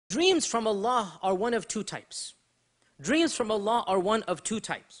Dreams from Allah are one of two types. Dreams from Allah are one of two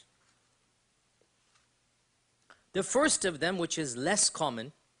types. The first of them, which is less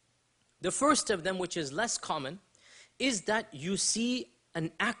common, is that you see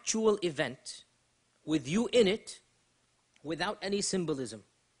an actual event with you in it without any symbolism.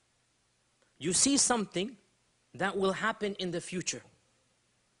 You see something that will happen in the future.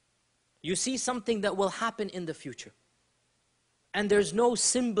 You see something that will happen in the future. And there's no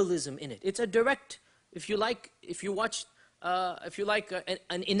symbolism in it. It's a direct, if you like,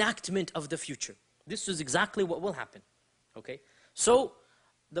 an enactment of the future. This is exactly what will happen. Okay? So,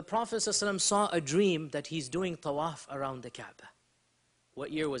 the Prophet ﷺ saw a dream that he's doing tawaf around the Kaaba.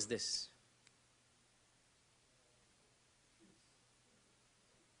 What year was this?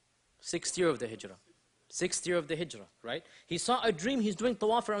 6th year of the Hijrah. 6th year of the Hijrah, right? He saw a dream, he's doing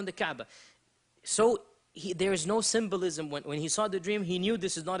tawaf around the Kaaba. So, there is no symbolism. When he saw the dream, he knew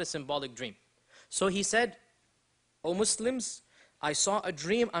this is not a symbolic dream. So he said, "O Muslims, I saw a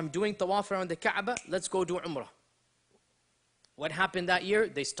dream, I'm doing tawaf around the Kaaba, let's go do Umrah." What happened that year?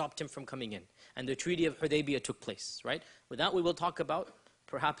 They stopped him from coming in. And the Treaty of Hudaybiyah took place, right? With that we will talk about,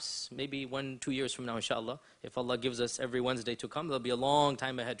 perhaps maybe 1-2 years from now, inshallah. If Allah gives us every Wednesday to come, there'll be a long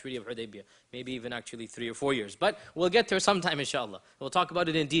time ahead, Treaty of Hudaybiyah. Maybe even actually 3 or 4 years. But we'll get there sometime, inshallah. We'll talk about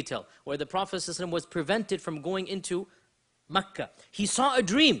it in detail. Where the Prophet ﷺ was prevented from going into Mecca. He saw a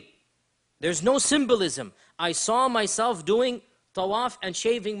dream. There's no symbolism. I saw myself doing tawaf and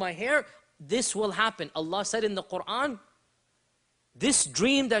shaving my hair. This will happen. Allah said in the Quran, this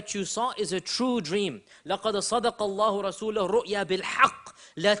dream that you saw is a true dream. لَقَدْ صَدَقَ اللَّهُ رَسُولَهُ رُؤْيَا بِالْحَقِّ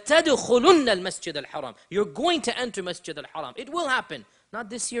لَتَدْخُلُنَّ الْمَسْجِدَ الْحَرَامِ. You're going to enter Masjid al-Haram. It will happen. Not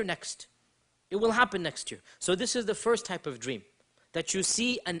this year, next. It will happen next year. So this is the first type of dream. That you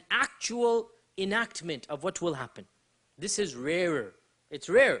see an actual enactment of what will happen. This is rarer. It's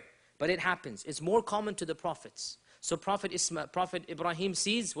rare, but it happens. It's more common to the prophets. So Prophet Ibrahim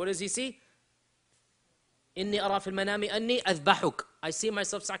sees, what does he see? إِنِّي أَرَى فِي الْمَنَامِ أَنِّي أَذْبَحُكَ. I see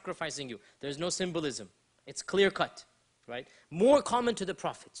myself sacrificing you. There's no symbolism. It's clear cut, right? More common to the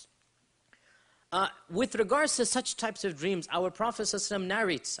prophets. With regards to such types of dreams, our Prophet ﷺ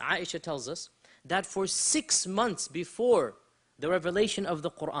narrates, Aisha tells us, that for 6 months before the revelation of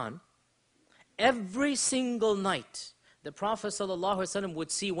the Quran, every single night, the Prophet ﷺ would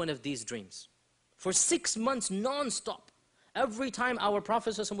see one of these dreams. For 6 months non-stop. Every time our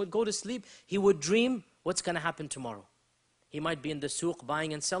Prophet ﷺ would go to sleep, he would dream what's going to happen tomorrow. He might be in the souk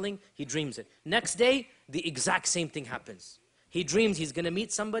buying and selling, he dreams it. Next day, the exact same thing happens. He dreams he's going to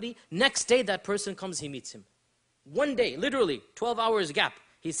meet somebody. Next day, that person comes, he meets him. One day, literally, 12 hours gap.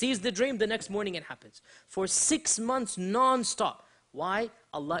 He sees the dream, the next morning it happens. For 6 months non-stop. Why?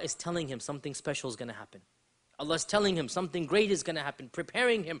 Allah is telling him something special is going to happen. Allah is telling him something great is going to happen,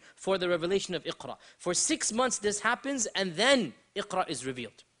 preparing him for the revelation of Iqra. For 6 months this happens, and then Iqra is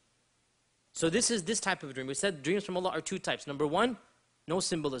revealed. So this is this type of dream. We said dreams from Allah are two types. Number one, no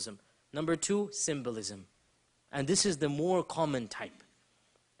symbolism. Number two, symbolism. And this is the more common type.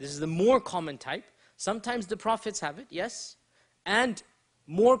 This is the more common type. Sometimes the prophets have it, yes. And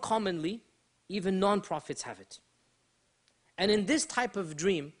more commonly, even non-prophets have it. And in this type of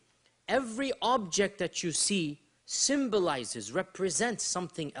dream, every object that you see symbolizes, represents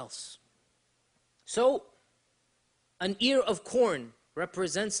something else. So, an ear of corn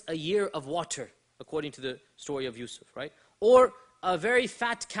represents a year of water, according to the story of Yusuf, right? Or a very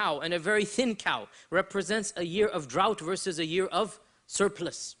fat cow and a very thin cow represents a year of drought versus a year of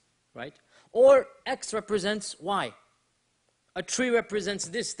surplus, right? Or X represents Y. A tree represents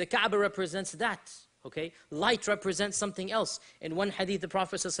this, the Kaaba represents that, okay? Light represents something else. In one hadith, the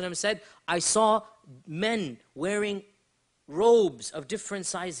Prophet ﷺ said, I saw men wearing robes of different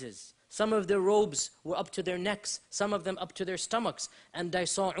sizes. Some of their robes were up to their necks, some of them up to their stomachs. And I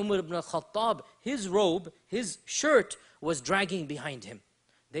saw Umar ibn al-Khattab, his robe, his shirt was dragging behind him.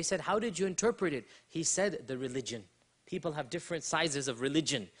 They said, how did you interpret it? He said, the religion. People have different sizes of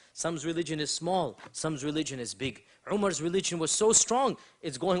religion. Some's religion is small, some's religion is big. Umar's religion was so strong,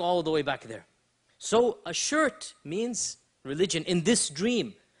 it's going all the way back there. So a shirt means religion in this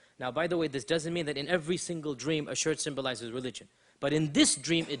dream. Now, by the way, this doesn't mean that in every single dream a shirt symbolizes religion. But in this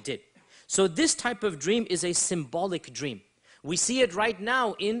dream it did. So this type of dream is a symbolic dream. We see it right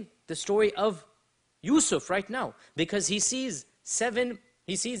now in the story of Yusuf right now. Because he sees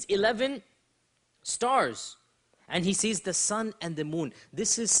 11 stars. And he sees the sun and the moon.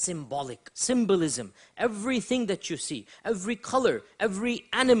 This is symbolic, symbolism. Everything that you see, every color, every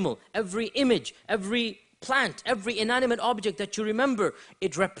animal, every image, every plant, every inanimate object that you remember,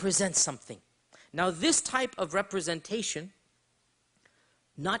 it represents something. Now this type of representation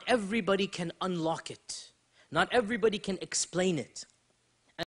not everybody can unlock it. Not everybody can explain it.